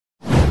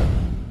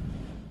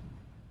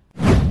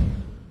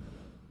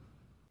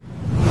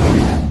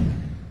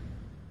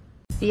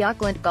The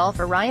Auckland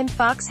golfer Ryan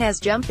Fox has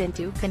jumped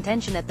into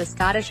contention at the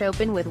Scottish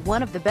Open with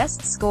one of the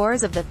best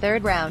scores of the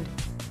third round.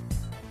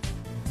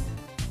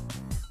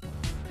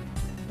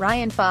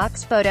 Ryan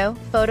Fox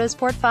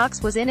Photosport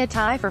Fox was in a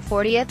tie for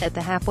 40th at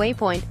the halfway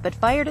point, but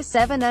fired a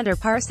 7-under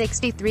par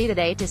 63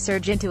 today to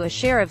surge into a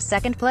share of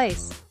second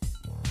place.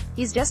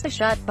 He's just a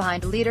shot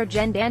behind leader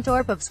Jen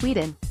Dantorp of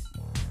Sweden.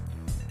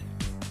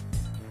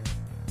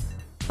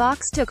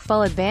 Fox took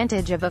full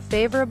advantage of a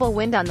favourable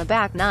wind on the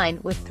back nine,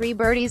 with 3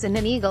 birdies and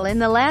an eagle in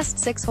the last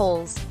 6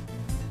 holes.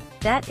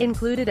 That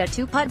included a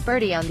two-putt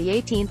birdie on the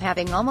 18th,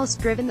 having almost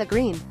driven the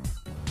green.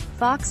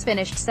 Fox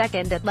finished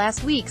second at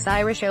last week's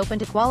Irish Open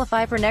to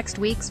qualify for next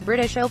week's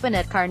British Open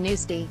at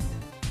Carnoustie.